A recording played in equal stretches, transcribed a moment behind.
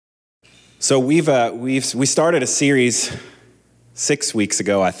So we started a series 6 weeks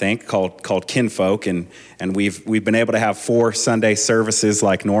ago, I think, called Kinfolk, and we've been able to have 4 Sunday services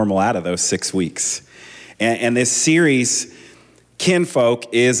like normal out of those 6 weeks. And this series,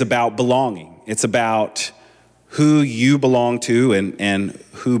 Kinfolk, is about belonging. It's about who you belong to and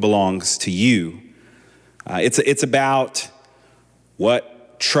who belongs to you. It's about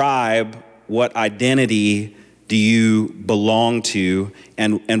what tribe, what identity do you belong to,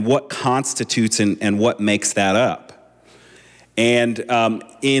 and what constitutes and what makes that up. And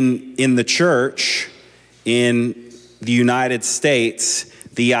in the church, in the United States,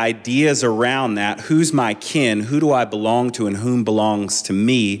 the ideas around that, who's my kin, who do I belong to, and whom belongs to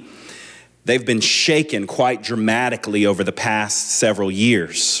me, they've been shaken quite dramatically over the past several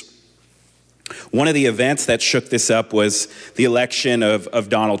years. One of the events that shook this up was the election of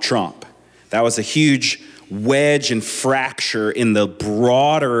Donald Trump. That was a huge wedge and fracture in the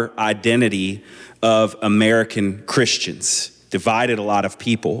broader identity of American Christians, divided a lot of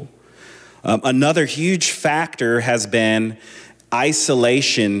people. Another huge factor has been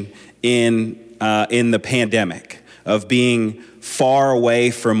isolation in the pandemic, of being far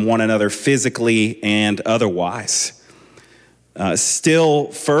away from one another physically and otherwise. Still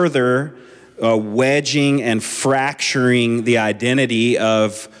further, wedging and fracturing the identity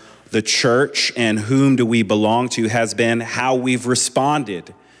of the church and whom do we belong to has been how we've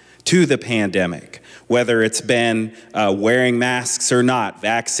responded to the pandemic, whether it's been wearing masks or not,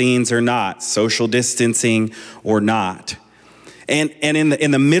 vaccines or not, social distancing or not. And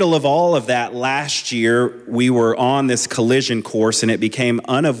in the middle of all of that last year, we were on this collision course, and it became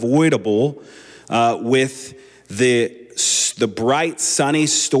unavoidable with the bright, sunny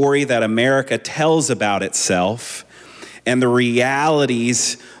story that America tells about itself and the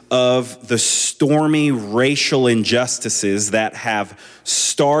realities of the stormy racial injustices that have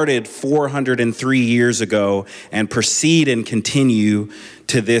started 403 years ago and proceed and continue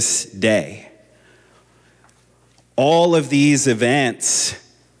to this day. All of these events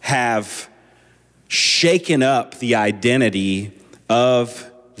have shaken up the identity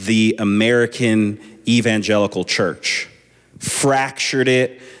of the American evangelical church, fractured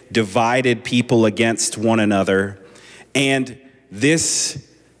it, divided people against one another, and this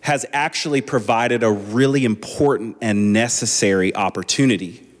has actually provided a really important and necessary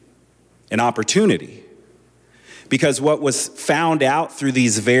opportunity. An opportunity. Because what was found out through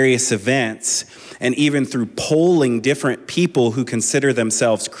these various events, and even through polling different people who consider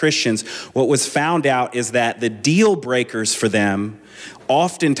themselves Christians, what was found out is that the deal breakers for them,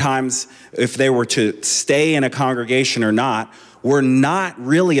 oftentimes, if they were to stay in a congregation or not, were not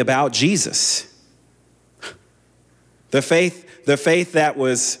really about Jesus. The faith that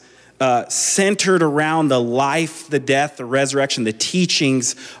was centered around the life, the death, the resurrection, the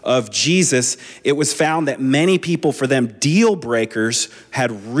teachings of Jesus, it was found that many people, for them, deal breakers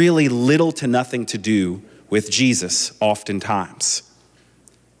had really little to nothing to do with Jesus, oftentimes.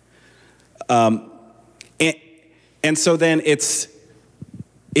 And so then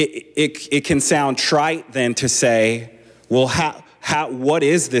it can sound trite then to say, well, what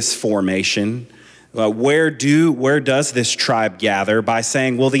is this formation? Where does this tribe gather? By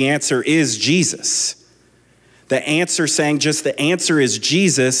saying, well, the answer is Jesus. The answer is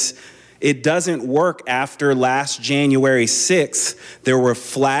Jesus. It doesn't work after last January 6th. There were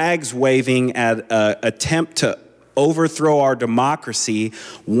flags waving at an attempt to overthrow our democracy,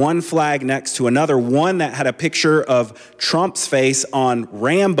 one flag next to another, one that had a picture of Trump's face on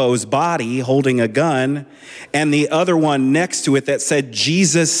Rambo's body holding a gun, and the other one next to it that said,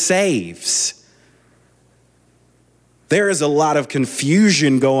 Jesus saves. There is a lot of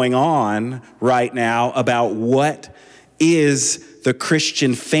confusion going on right now about what is the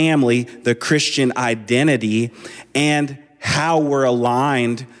Christian family, the Christian identity, and how we're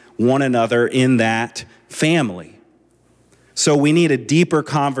aligned one another in that family. So we need a deeper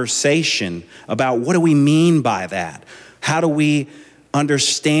conversation about what do we mean by that? How do we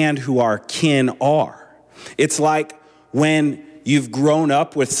understand who our kin are? It's like when you've grown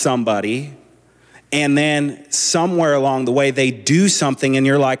up with somebody and then somewhere along the way, they do something and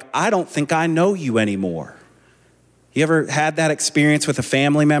you're like, I don't think I know you anymore. You ever had that experience with a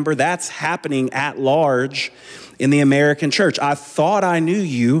family member? That's happening at large in the American church. I thought I knew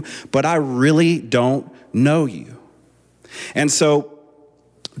you, but I really don't know you. And so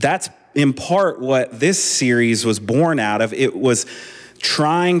that's in part what this series was born out of. It was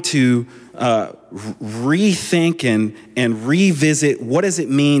trying to rethink and revisit, what does it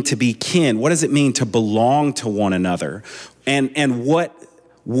mean to be kin? What does it mean to belong to one another? And what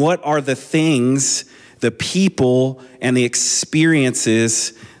are the things, the people, and the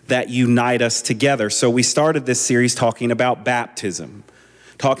experiences that unite us together. So we started this series talking about baptism,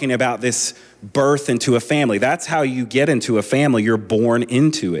 talking about this birth into a family. That's how you get into a family. You're born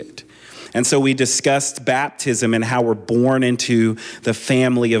into it. And so we discussed baptism and how we're born into the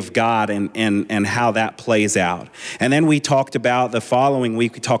family of God and how that plays out. And then we talked about, the following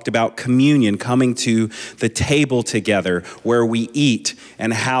week, we talked about communion, coming to the table together where we eat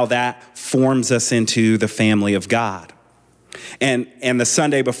and how that forms us into the family of God. And the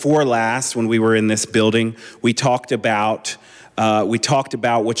Sunday before last, when we were in this building, we talked about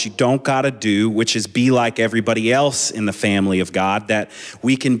what you don't got to do, which is be like everybody else in the family of God, that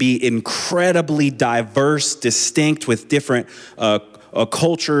we can be incredibly diverse, distinct with different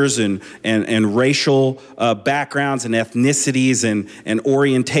cultures and racial backgrounds and ethnicities and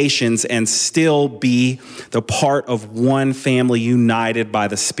orientations, and still be the part of one family united by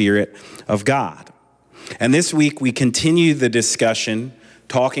the Spirit of God. And this week we continue the discussion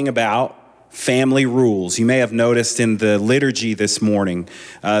talking about family rules. You may have noticed in the liturgy this morning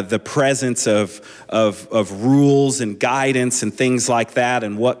the presence of rules and guidance and things like that,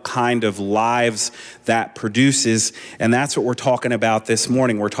 and what kind of lives that produces. And that's what we're talking about this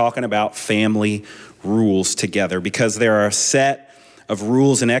morning. We're talking about family rules together, because there are a set of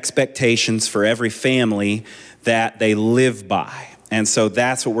rules and expectations for every family that they live by. And so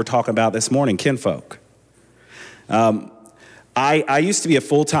that's what we're talking about this morning, kinfolk. I used to be a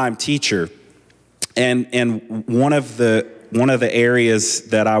full-time teacher. And one of the areas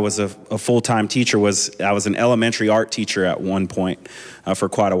that I was a full-time teacher was I was an elementary art teacher at one point for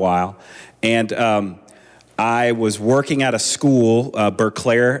quite a while. And I was working at a school,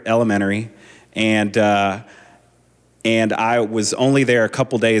 Berclair Elementary, and I was only there a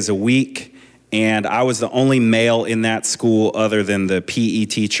couple days a week, and I was the only male in that school other than the PE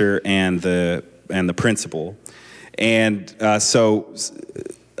teacher and the principal. And so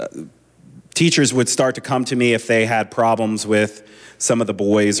teachers would start to come to me if they had problems with some of the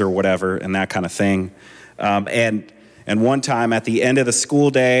boys or whatever and that kind of thing. And one time at the end of the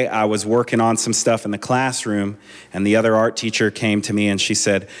school day, I was working on some stuff in the classroom, and the other art teacher came to me and she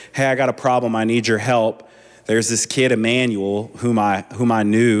said, "Hey, I got a problem. I need your help. There's this kid, Emmanuel, whom I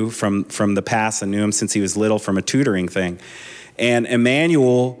knew from the past. I knew him since he was little from a tutoring thing. And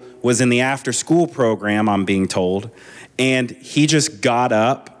Emmanuel was in the after-school program, I'm being told, and he just got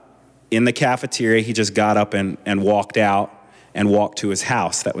up in the cafeteria. He just got up and walked out and walked to his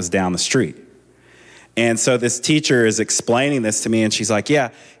house that was down the street." And so this teacher is explaining this to me, and she's like, "Yeah,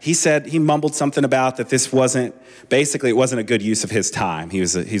 he said," he mumbled something about that it wasn't a good use of his time.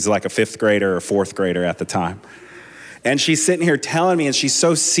 He's like a fifth grader or fourth grader at the time. And she's sitting here telling me, and she's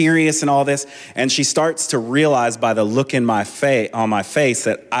so serious and all this, and she starts to realize by the look on my face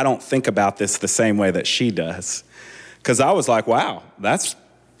that I don't think about this the same way that she does. Because I was like, wow, that's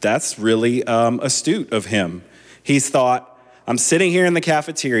really astute of him. He's thought, I'm sitting here in the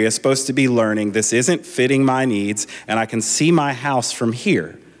cafeteria, supposed to be learning. This isn't fitting my needs, and I can see my house from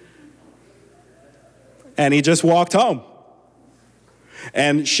here. And he just walked home.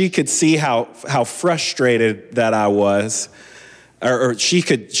 And she could see how frustrated that I was, or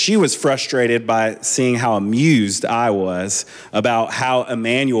she was frustrated by seeing how amused I was about how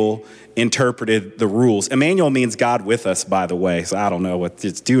Emmanuel interpreted the rules. Emmanuel means God with us, by the way. So I don't know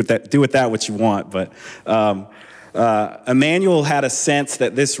do with that what you want. But Emmanuel had a sense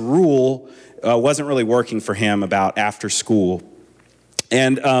that this rule wasn't really working for him about after school.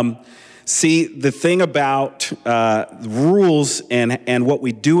 And see, the thing about rules and what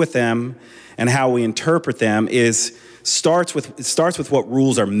we do with them and how we interpret them starts with what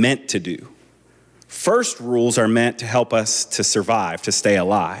rules are meant to do. First, rules are meant to help us to survive, to stay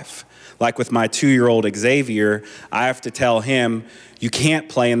alive. Like with my 2-year-old Xavier, I have to tell him, you can't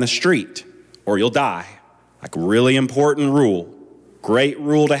play in the street or you'll die. Like, really important rule. Great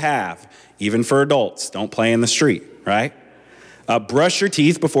rule to have, even for adults. Don't play in the street, right? Brush your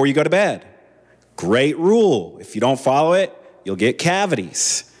teeth before you go to bed. Great rule. If you don't follow it, you'll get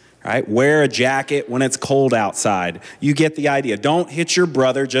cavities, right? Wear a jacket when it's cold outside. You get the idea. Don't hit your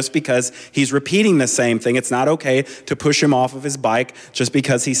brother just because he's repeating the same thing. It's not okay to push him off of his bike just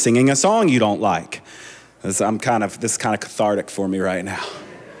because he's singing a song you don't like. This is kind of cathartic for me right now.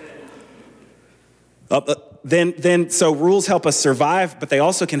 So rules help us survive, but they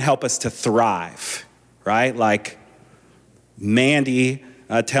also can help us to thrive, right? Like Mandy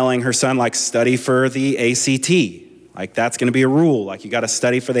telling her son, like, study for the ACT. Like, that's going to be a rule. Like, you got to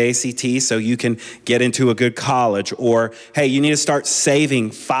study for the ACT so you can get into a good college. Or, hey, you need to start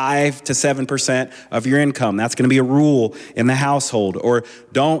saving 5 to 7% of your income. That's going to be a rule in the household. Or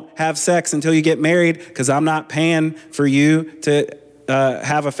don't have sex until you get married because I'm not paying for you to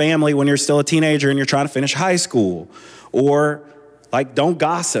have a family when you're still a teenager and you're trying to finish high school. Or like, don't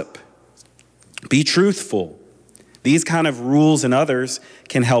gossip. Be truthful. These kind of rules and others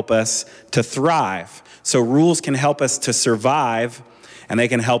can help us to thrive. So rules can help us to survive, and they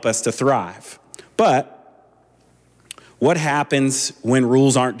can help us to thrive. But what happens when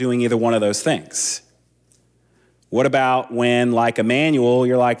rules aren't doing either one of those things? What about when, like a manual,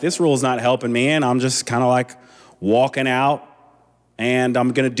 you're like, this rule's not helping me, and I'm just kind of like walking out, and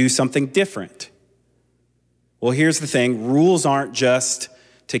I'm going to do something different? Well, here's the thing. Rules aren't just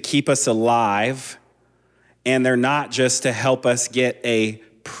to keep us alive, and they're not just to help us get a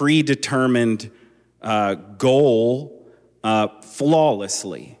predetermined goal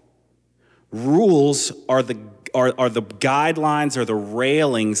flawlessly. Rules are the guidelines or the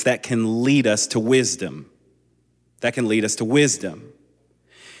railings that can lead us to wisdom. That can lead us to wisdom.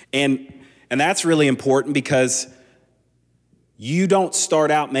 And that's really important because you don't start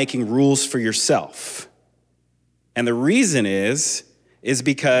out making rules for yourself. And the reason is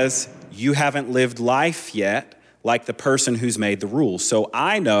because you haven't lived life yet like the person who's made the rules. So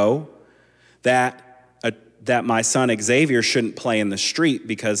I know that my son Xavier shouldn't play in the street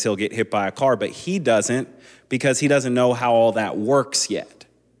because he'll get hit by a car, but he doesn't because he doesn't know how all that works yet.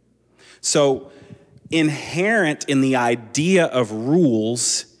 So inherent in the idea of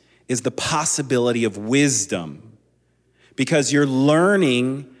rules is the possibility of wisdom, because you're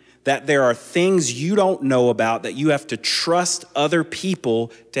learning that there are things you don't know about that you have to trust other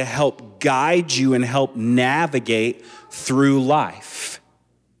people to help guide you and help navigate through life.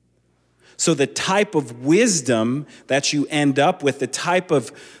 So the type of wisdom that you end up with, the type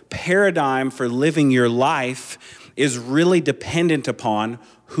of paradigm for living your life, is really dependent upon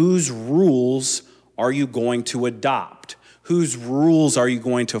whose rules are you going to adopt? Whose rules are you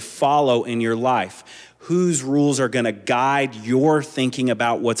going to follow in your life? Whose rules are going to guide your thinking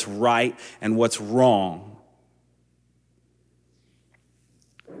about what's right and what's wrong?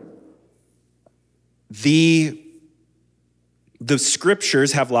 The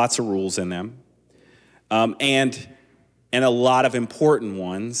scriptures have lots of rules in them, and a lot of important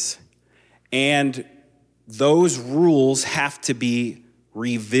ones. And those rules have to be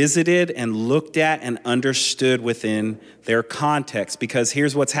revisited and looked at and understood within their context. Because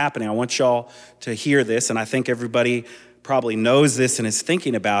here's what's happening. I want y'all to hear this, and I think everybody probably knows this and is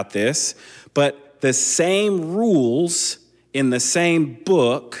thinking about this, but the same rules in the same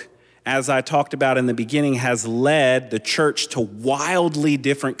book, as I talked about in the beginning, has led the church to wildly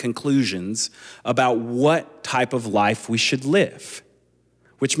different conclusions about what type of life we should live,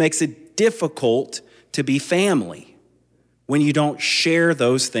 which makes it difficult to be family when you don't share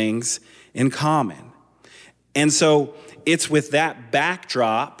those things in common. And so it's with that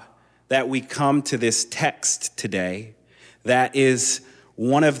backdrop that we come to this text today that is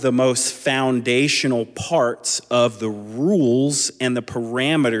one of the most foundational parts of the rules and the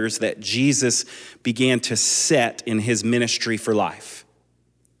parameters that Jesus began to set in his ministry for life.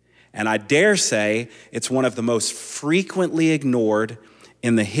 And I dare say it's one of the most frequently ignored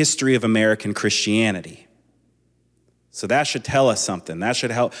in the history of American Christianity. So that should tell us something. That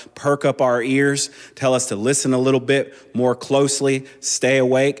should help perk up our ears, tell us to listen a little bit more closely, stay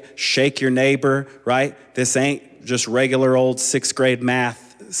awake, shake your neighbor, right? This ain't just regular old 6th grade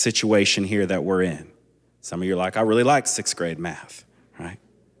math situation here that we're in. Some of you are like, I really like 6th grade math, right?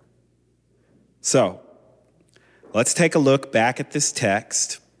 So let's take a look back at this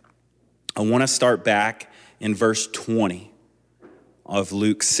text. I want to start back in verse 20 of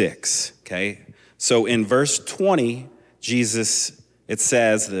Luke 6, okay? So in verse 20, Jesus, it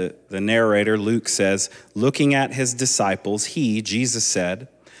says, the narrator, Luke says, looking at his disciples, Jesus said,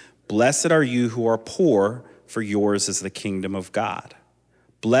 "Blessed are you who are poor, for yours is the kingdom of God.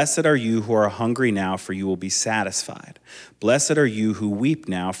 Blessed are you who are hungry now, for you will be satisfied. Blessed are you who weep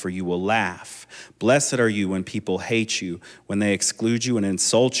now, for you will laugh. Blessed are you when people hate you, when they exclude you and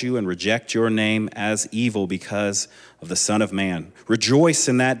insult you and reject your name as evil because of the Son of Man. Rejoice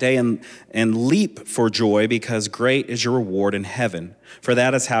in that day and leap for joy, because great is your reward in heaven. For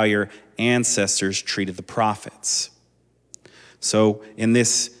that is how your ancestors treated the prophets." So in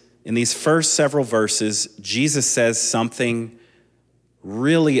these first several verses, Jesus says something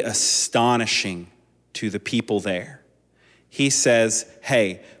really astonishing to the people there. He says,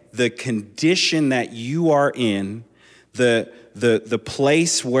 hey, the condition that you are in, the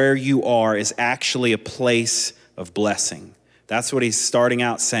place where you are is actually a place of blessing. That's what he's starting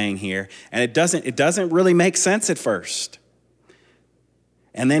out saying here. And it doesn't really make sense at first.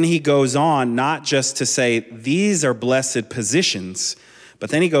 And then he goes on not just to say these are blessed positions, But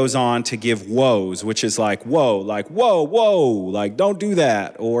then he goes on to give woes, which is like, whoa, like don't do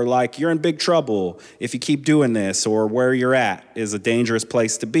that. Or like you're in big trouble if you keep doing this, or where you're at is a dangerous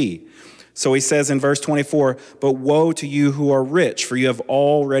place to be. So he says in verse 24, but woe to you who are rich, for you have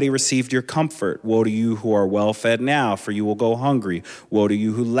already received your comfort. Woe to you who are well fed now, for you will go hungry. Woe to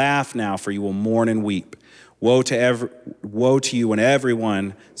you who laugh now, for you will mourn and weep. Woe to you when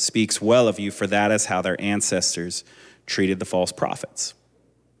everyone speaks well of you, for that is how their ancestors treated the false prophets.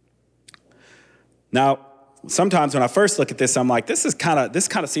 Now, sometimes when I first look at this, I'm like, this kind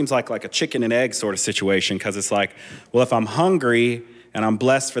of seems like a chicken and egg sort of situation, because it's like, well, if I'm hungry and I'm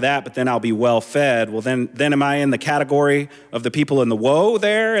blessed for that, but then I'll be well fed. Well, then am I in the category of the people in the woe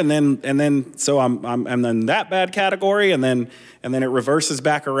there? And then so I'm in that bad category, and then it reverses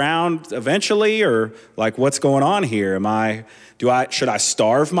back around eventually, or like what's going on here? Should I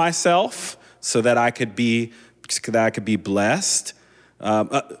starve myself so that I could be blessed?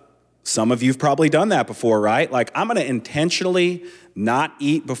 Some of you've probably done that before, right? Like, I'm going to intentionally not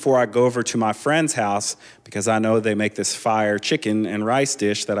eat before I go over to my friend's house because I know they make this fire chicken and rice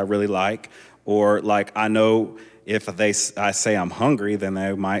dish that I really like. Or like, I know if I say I'm hungry, then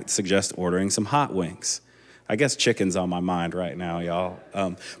they might suggest ordering some hot wings. I guess chicken's on my mind right now,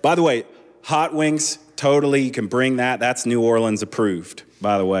 y'all. By the way, hot wings, totally, you can bring that. That's New Orleans approved,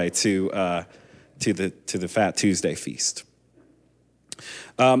 by the way, to the Fat Tuesday feast.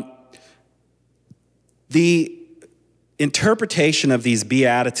 The interpretation of these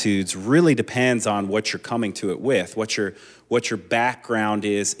Beatitudes really depends on what you're coming to it with, what your background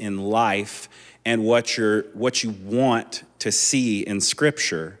is in life, and what you want to see in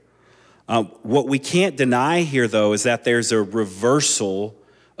Scripture. What we can't deny here, though, is that there's a reversal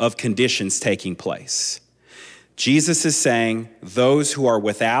of conditions taking place. Jesus is saying those who are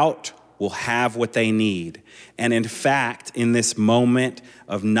without will have what they need. And in fact, in this moment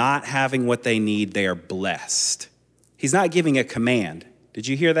of not having what they need, they are blessed. He's not giving a command. Did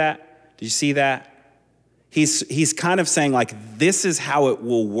you hear that? Did you see that? He's kind of saying, like, this is how it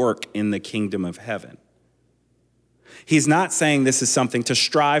will work in the kingdom of heaven. He's not saying this is something to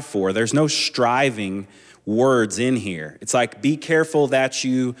strive for. There's no striving words in here. It's like, be careful that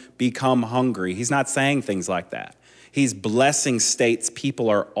you become hungry. He's not saying things like that. He's blessing states people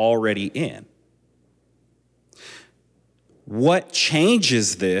are already in. What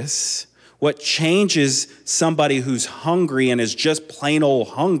changes this, what changes somebody who's hungry and is just plain old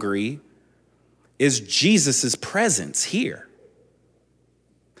hungry, is Jesus' presence here.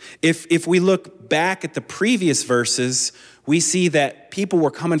 If we look back at the previous verses, we see that people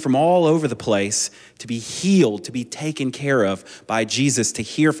were coming from all over the place to be healed, to be taken care of by Jesus, to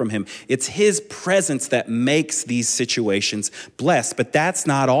hear from him. It's his presence that makes these situations blessed, but that's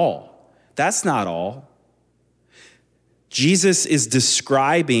not all. That's not all. Jesus is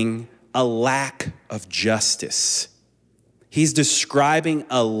describing a lack of justice. He's describing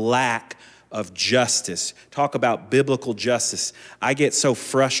a lack of justice. Talk about biblical justice. I get so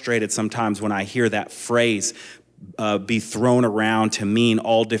frustrated sometimes when I hear that phrase be thrown around to mean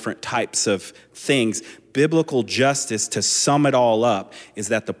all different types of things. Biblical justice, to sum it all up, is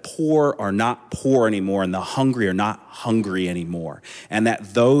that the poor are not poor anymore and the hungry are not hungry anymore, and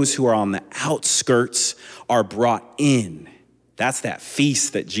that those who are on the outskirts are brought in. That's that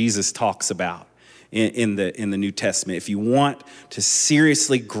feast that Jesus talks about in the New Testament. If you want to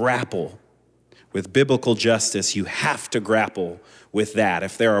seriously grapple with biblical justice, you have to grapple with that.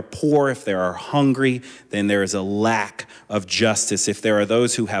 If there are poor, if there are hungry, then there is a lack of justice. If there are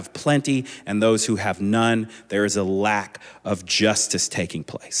those who have plenty and those who have none, there is a lack of justice taking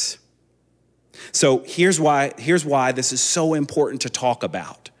place. So here's why this is so important to talk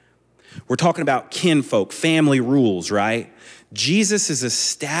about. We're talking about kinfolk, family rules, right? Jesus is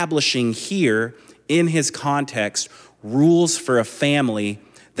establishing here in his context rules for a family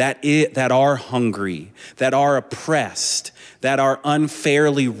that are hungry, that are oppressed, that are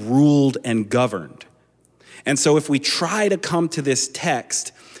unfairly ruled and governed. And so if we try to come to this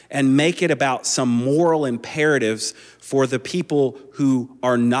text and make it about some moral imperatives for the people who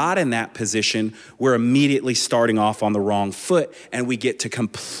are not in that position, we're immediately starting off on the wrong foot, and we get to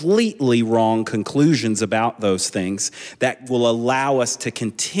completely wrong conclusions about those things that will allow us to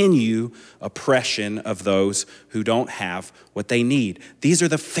continue oppression of those who don't have what they need. These are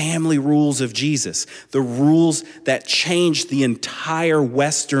the family rules of Jesus, the rules that changed the entire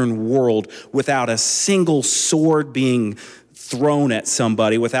Western world without a single sword being thrown at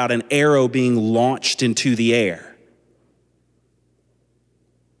somebody, without an arrow being launched into the air.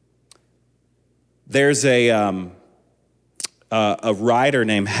 There's a writer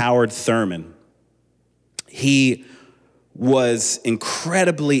named Howard Thurman. He was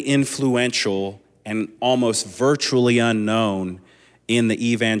incredibly influential and almost virtually unknown in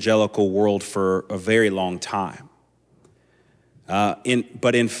the evangelical world for a very long time.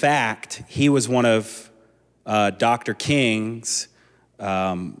 But in fact, he was one of Dr. King's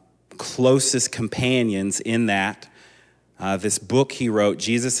closest companions in that this book he wrote,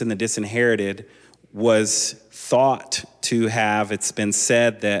 Jesus and the Disinherited, was thought to have, it's been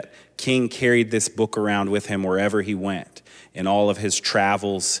said that King carried this book around with him wherever he went, in all of his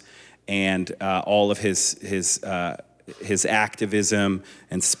travels and all of his activism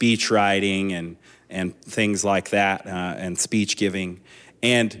and speech writing and things like that, and speech giving.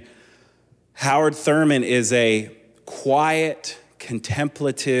 And Howard Thurman is a quiet,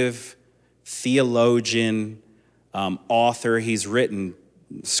 contemplative theologian, author. He's written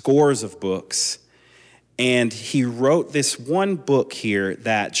scores of books. And he wrote this one book here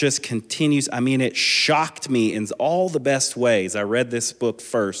that just continues. I mean, it shocked me in all the best ways. I read this book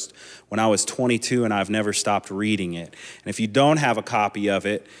first when I was 22, and I've never stopped reading it. And if you don't have a copy of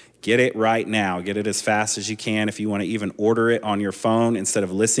it, get it right now. Get it as fast as you can. If you want to even order it on your phone instead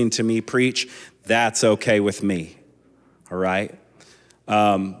of listening to me preach, that's okay with me. All right?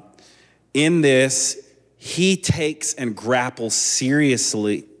 In this, he takes and grapples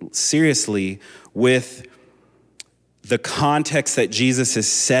seriously with the context that Jesus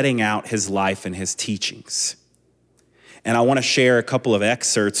is setting out his life and his teachings. And I want to share a couple of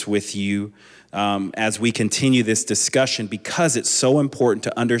excerpts with you as we continue this discussion, because it's so important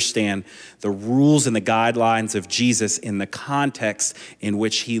to understand the rules and the guidelines of Jesus in the context in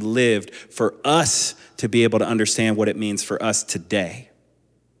which he lived, for us to be able to understand what it means for us today.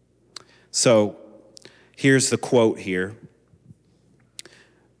 So here's the quote here.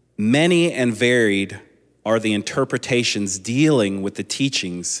 Many and varied are the interpretations dealing with the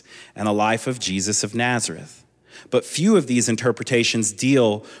teachings and the life of Jesus of Nazareth. But few of these interpretations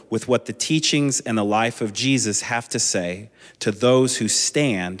deal with what the teachings and the life of Jesus have to say to those who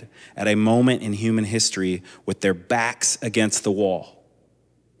stand at a moment in human history with their backs against the wall.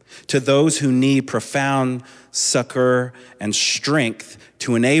 To those who need profound succor and strength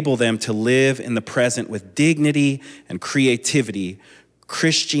to enable them to live in the present with dignity and creativity,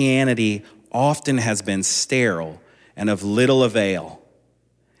 Christianity often has been sterile and of little avail.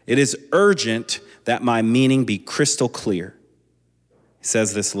 It is urgent that my meaning be crystal clear. He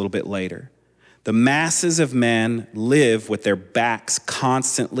says this a little bit later. The masses of men live with their backs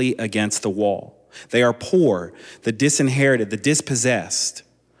constantly against the wall. They are poor, the disinherited, the dispossessed.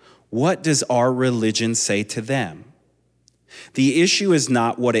 What does our religion say to them? The issue is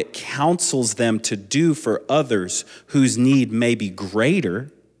not what it counsels them to do for others whose need may be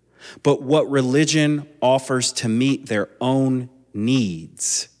greater, but what religion offers to meet their own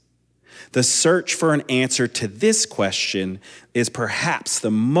needs. The search for an answer to this question is perhaps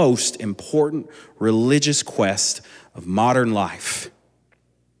the most important religious quest of modern life.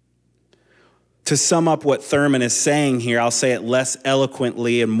 To sum up what Thurman is saying here, I'll say it less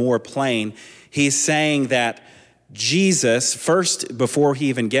eloquently and more plain. He's saying that Jesus, first, before he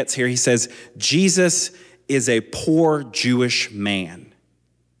even gets here, he says, Jesus is a poor Jewish man.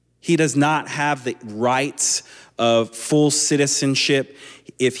 He does not have the rights of full citizenship.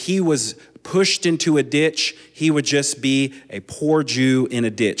 If he was pushed into a ditch, he would just be a poor Jew in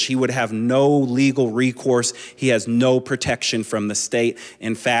a ditch. He would have no legal recourse. He has no protection from the state.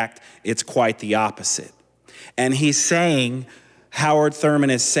 In fact, it's quite the opposite. And he's saying, Howard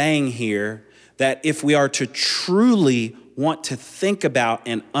Thurman is saying here, that if we are to truly want to think about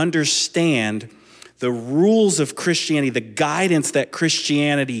and understand the rules of Christianity, the guidance that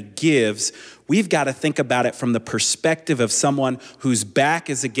Christianity gives, we've got to think about it from the perspective of someone whose back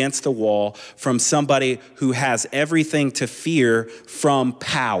is against the wall, from somebody who has everything to fear from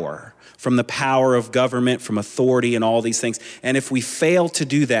power, from the power of government, from authority and all these things. And if we fail to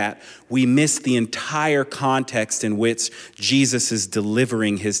do that, we miss the entire context in which Jesus is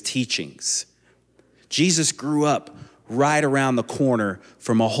delivering his teachings. Jesus grew up right around the corner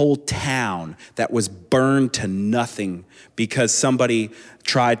from a whole town that was burned to nothing because somebody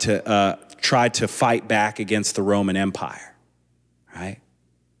tried to fight back against the Roman Empire, right?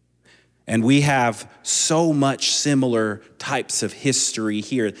 And we have so much similar types of history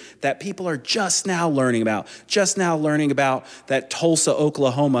here that people are just now learning about that Tulsa,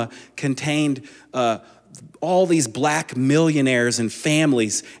 Oklahoma contained all these black millionaires and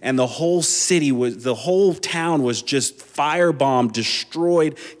families, and the whole town was just firebombed,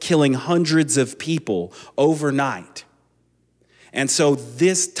 destroyed, killing hundreds of people overnight. And so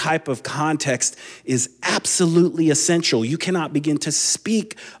this type of context is absolutely essential. You cannot begin to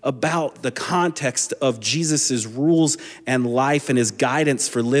speak about the context of Jesus's rules and life and his guidance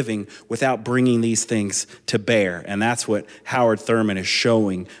for living without bringing these things to bear. And that's what Howard Thurman is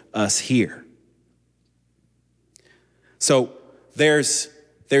showing us here. So there's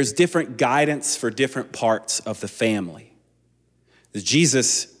different guidance for different parts of the family.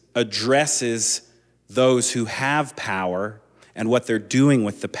 Jesus addresses those who have power and what they're doing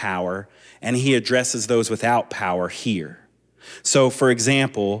with the power, and he addresses those without power here. So, for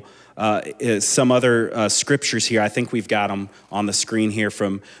example, some other scriptures here, I think we've got them on the screen here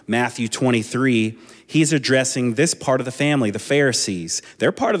from Matthew 23. He's addressing this part of the family, the Pharisees.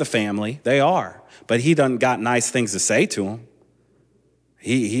 They're part of the family, they are, but he doesn't got nice things to say to them.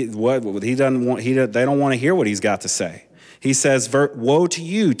 They don't want to hear what he's got to say. He says, woe to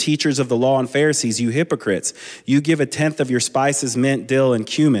you, teachers of the law and Pharisees, you hypocrites. You give a tenth of your spices, mint, dill, and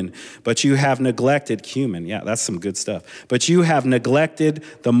cumin, but you have neglected cumin. Yeah, that's some good stuff. But you have neglected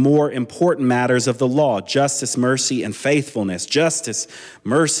the more important matters of the law, justice, mercy, and faithfulness. Justice,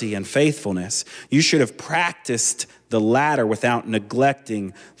 mercy, and faithfulness. You should have practiced the latter without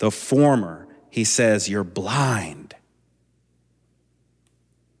neglecting the former. He says, you're blind.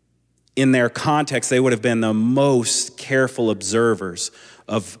 In their context, they would have been the most careful observers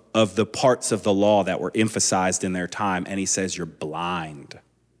of the parts of the law that were emphasized in their time. And he says, you're blind.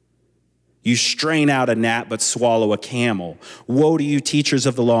 You strain out a gnat, but swallow a camel. Woe to you, teachers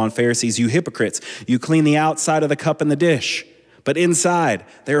of the law and Pharisees, you hypocrites. You clean the outside of the cup and the dish, but inside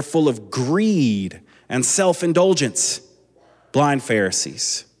they are full of greed and self-indulgence. Blind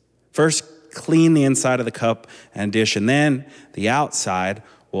Pharisees. First, clean the inside of the cup and dish, and then the outside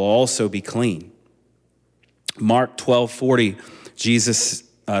will also be clean. Mark 12:40, Jesus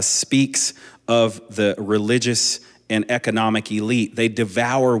speaks of the religious and economic elite. They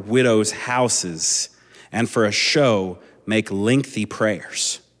devour widows' houses and for a show make lengthy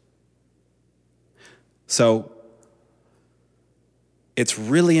prayers. So it's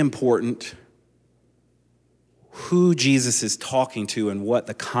really important who Jesus is talking to and what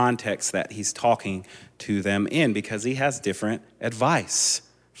the context that he's talking to them in, because he has different advice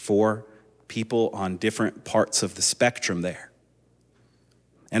for people on different parts of the spectrum there.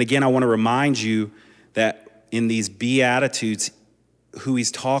 And again, I want to remind you that in these Beatitudes, who he's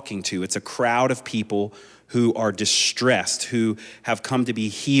talking to, it's a crowd of people who are distressed, who have come to be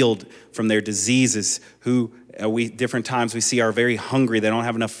healed from their diseases, who different times we see are very hungry, they don't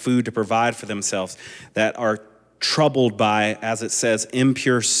have enough food to provide for themselves, that are troubled by, as it says,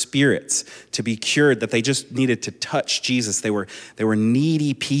 impure spirits to be cured, that they just needed to touch Jesus. They were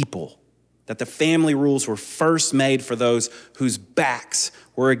needy people, that the family rules were first made for those whose backs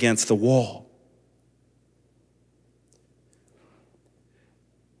were against the wall.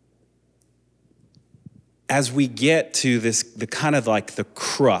 As we get to this, the kind of like the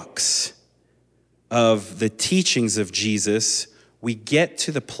crux of the teachings of Jesus, we get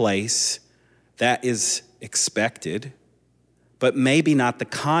to the place that is expected, but maybe not, the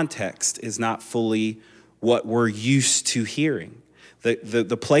context is not fully what we're used to hearing.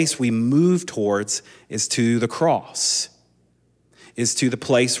 The place we move towards is to the cross, is to the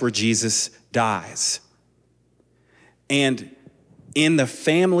place where Jesus dies. And in the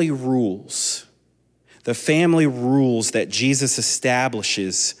family rules that Jesus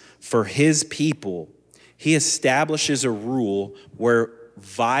establishes for his people, he establishes a rule where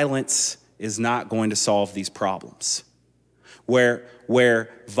violence is not going to solve these problems, where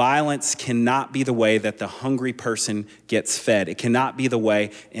violence cannot be the way that the hungry person gets fed. It cannot be the way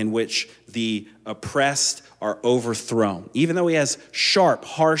in which the oppressed are overthrown. Even though he has sharp,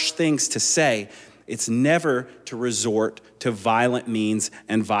 harsh things to say, it's never to resort to violent means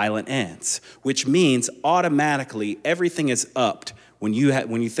and violent ends, which means automatically everything is upped when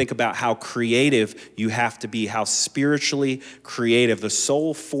you think about how creative you have to be, how spiritually creative, the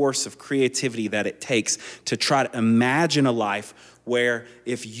sole force of creativity that it takes to try to imagine a life where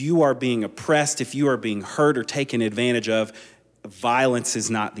if you are being oppressed, if you are being hurt or taken advantage of, violence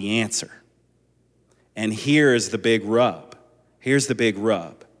is not the answer. And here's the big rub.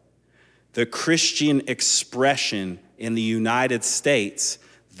 The Christian expression in the United States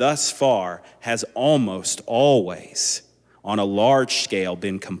thus far has almost always, on a large scale,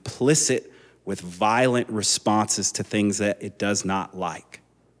 been complicit with violent responses to things that it does not like.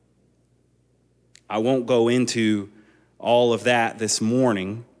 I won't go into all of that this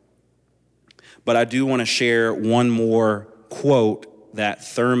morning, but I do want to share one more quote that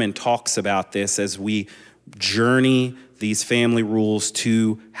Thurman talks about this as we journey these family rules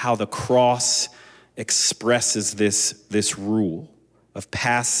to how the cross expresses this rule of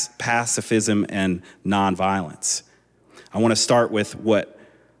pacifism and nonviolence. I want to start with what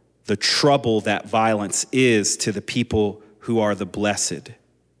the trouble that violence is to the people who are the blessed.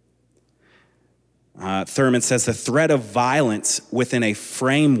 Thurman says the threat of violence within a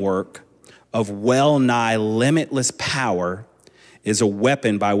framework of well-nigh limitless power is a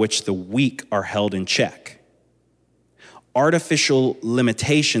weapon by which the weak are held in check. Artificial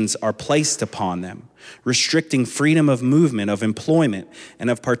limitations are placed upon them, restricting freedom of movement, of employment, and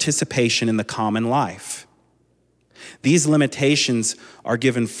of participation in the common life. These limitations are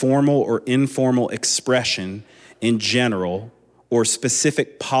given formal or informal expression in general or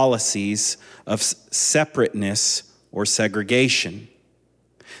specific policies of separateness or segregation.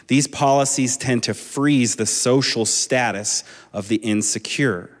 These policies tend to freeze the social status of the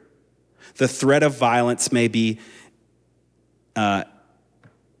insecure. The threat of violence may be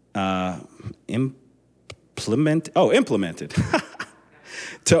implemented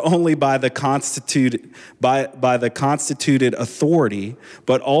to only by the constituted authority,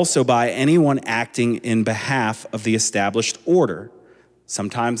 but also by anyone acting in behalf of the established order.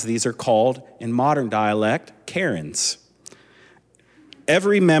 Sometimes these are called, in modern dialect, Karens.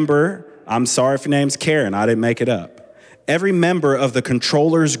 Every member, I'm sorry if your name's Karen, I didn't make it up. Every member of the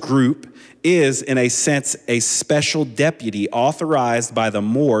controller's group is, in a sense, a special deputy authorized by the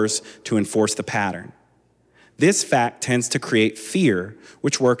Moors to enforce the pattern. This fact tends to create fear,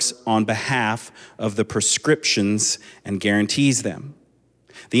 which works on behalf of the prescriptions and guarantees them.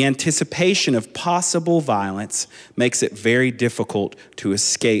 The anticipation of possible violence makes it very difficult to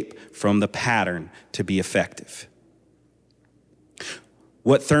escape from the pattern to be effective.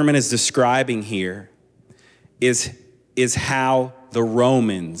 What Thurman is describing here is how the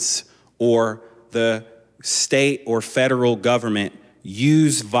Romans or the state or federal government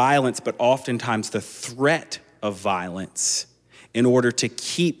use violence, but oftentimes the threat of violence, in order to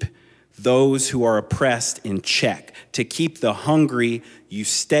keep those who are oppressed in check, to keep the hungry, you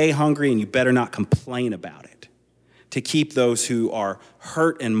stay hungry and you better not complain about it, to keep those who are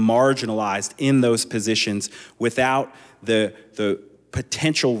hurt and marginalized in those positions without the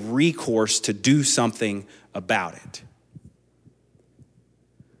potential recourse to do something about it.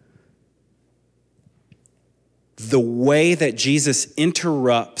 The way that Jesus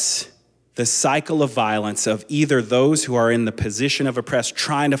interrupts the cycle of violence of either those who are in the position of oppressed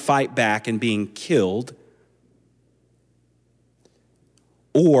trying to fight back and being killed,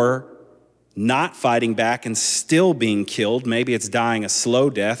 or not fighting back and still being killed, maybe it's dying a slow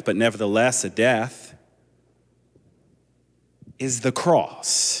death, but nevertheless a death, is the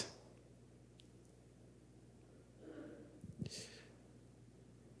cross.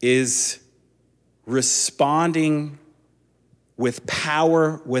 Is responding with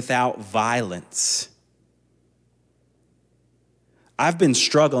power without violence. I've been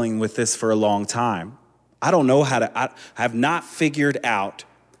struggling with this for a long time. I don't know I have not figured out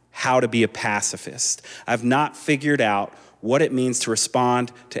how to be a pacifist. I've not figured out what it means to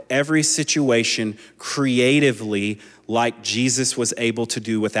respond to every situation creatively like Jesus was able to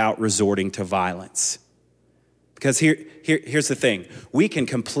do without resorting to violence. Because here's the thing. We can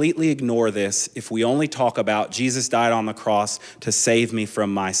completely ignore this if we only talk about Jesus died on the cross to save me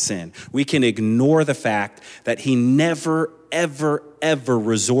from my sin. We can ignore the fact that he never, ever, ever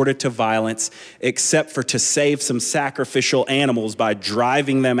resorted to violence except for to save some sacrificial animals by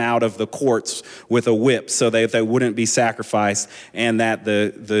driving them out of the courts with a whip so that they wouldn't be sacrificed and that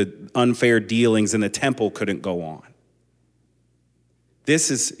the unfair dealings in the temple couldn't go on.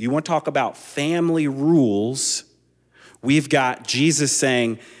 You want to talk about family rules. We've got Jesus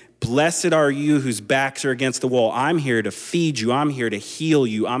saying, blessed are you whose backs are against the wall. I'm here to feed you. I'm here to heal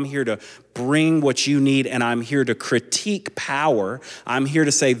you. I'm here to bring what you need, and I'm here to critique power. I'm here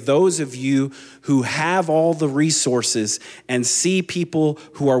to say those of you who have all the resources and see people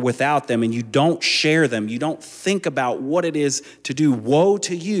who are without them and you don't share them, you don't think about what it is to do, woe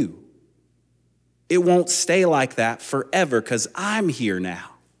to you. It won't stay like that forever because I'm here now.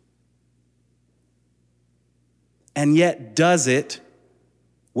 And yet does it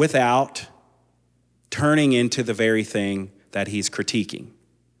without turning into the very thing that he's critiquing.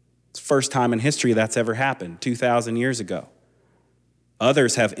 It's the first time in history that's ever happened, 2,000 years ago.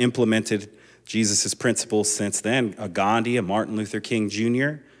 Others have implemented Jesus' principles since then, a Gandhi, a Martin Luther King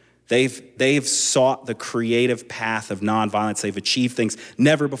Jr. They've sought the creative path of nonviolence. They've achieved things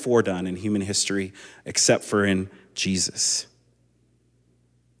never before done in human history except for in Jesus.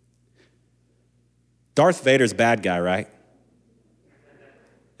 Darth Vader's a bad guy, right?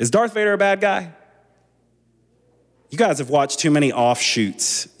 Is Darth Vader a bad guy? You guys have watched too many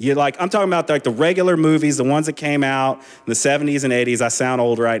offshoots. I'm talking about like the regular movies, the ones that came out in the 70s and 80s. I sound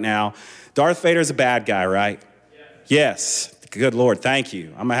old right now. Darth Vader's a bad guy, right? Yes. Good Lord, thank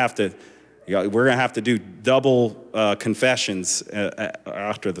you. We're gonna have to do double confessions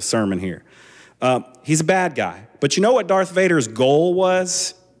after the sermon here. He's a bad guy. But you know what Darth Vader's goal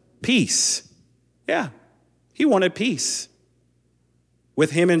was? Peace. Yeah, he wanted peace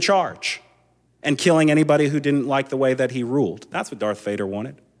with him in charge and killing anybody who didn't like the way that he ruled. That's what Darth Vader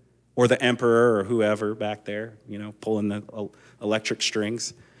wanted. Or the emperor or whoever back there, pulling the electric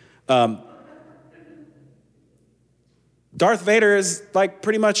strings. Darth Vader is like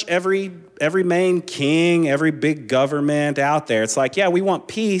pretty much every main king, every big government out there. It's like, yeah, we want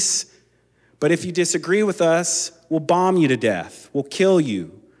peace, but if you disagree with us, we'll bomb you to death. We'll kill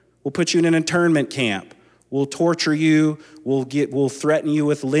you. We'll put you in an internment camp. We'll torture you. We'll threaten you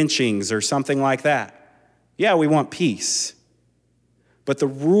with lynchings or something like that. Yeah, we want peace. But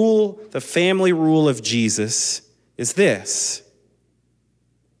the family rule of Jesus is this.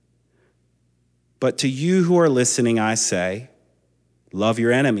 But to you who are listening, I say, love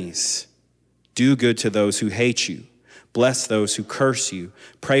your enemies. Do good to those who hate you. Bless those who curse you.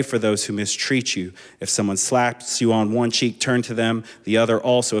 Pray for those who mistreat you. If someone slaps you on one cheek, turn to them the other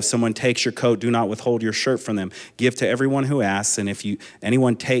also. If someone takes your coat, do not withhold your shirt from them. Give to everyone who asks, and if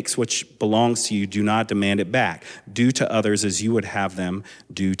anyone takes what belongs to you, do not demand it back. Do to others as you would have them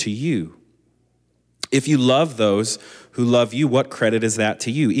do to you. If you love those who love you, what credit is that to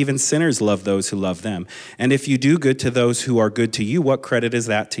you? Even sinners love those who love them. And if you do good to those who are good to you, what credit is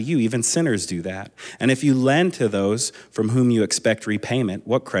that to you? Even sinners do that. And if you lend to those from whom you expect repayment,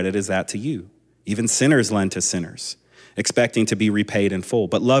 what credit is that to you? Even sinners lend to sinners, expecting to be repaid in full.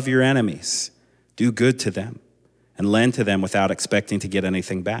 But love your enemies, do good to them, and lend to them without expecting to get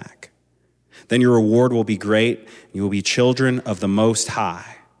anything back. Then your reward will be great, and you will be children of the Most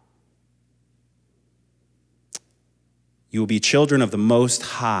High. You will be children of the Most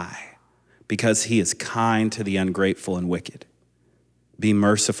High because he is kind to the ungrateful and wicked. Be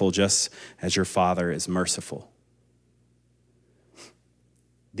merciful just as your Father is merciful.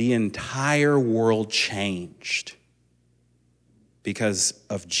 The entire world changed because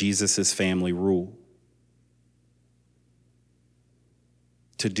of Jesus' family rule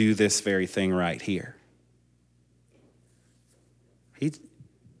to do this very thing right here.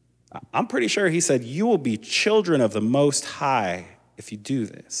 I'm pretty sure he said, you will be children of the Most High if you do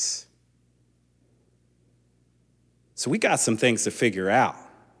this. So we got some things to figure out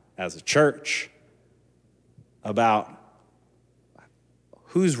as a church about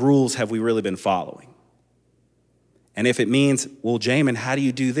whose rules have we really been following. And if it means, well, Jamin, how do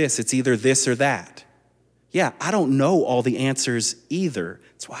you do this? It's either this or that. Yeah, I don't know all the answers either.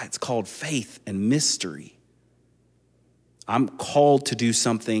 That's why it's called faith and mystery. I'm called to do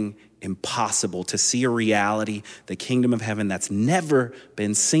something impossible, to see a reality, the kingdom of heaven that's never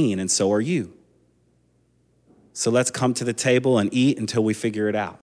been seen, and so are you. So let's come to the table and eat until we figure it out.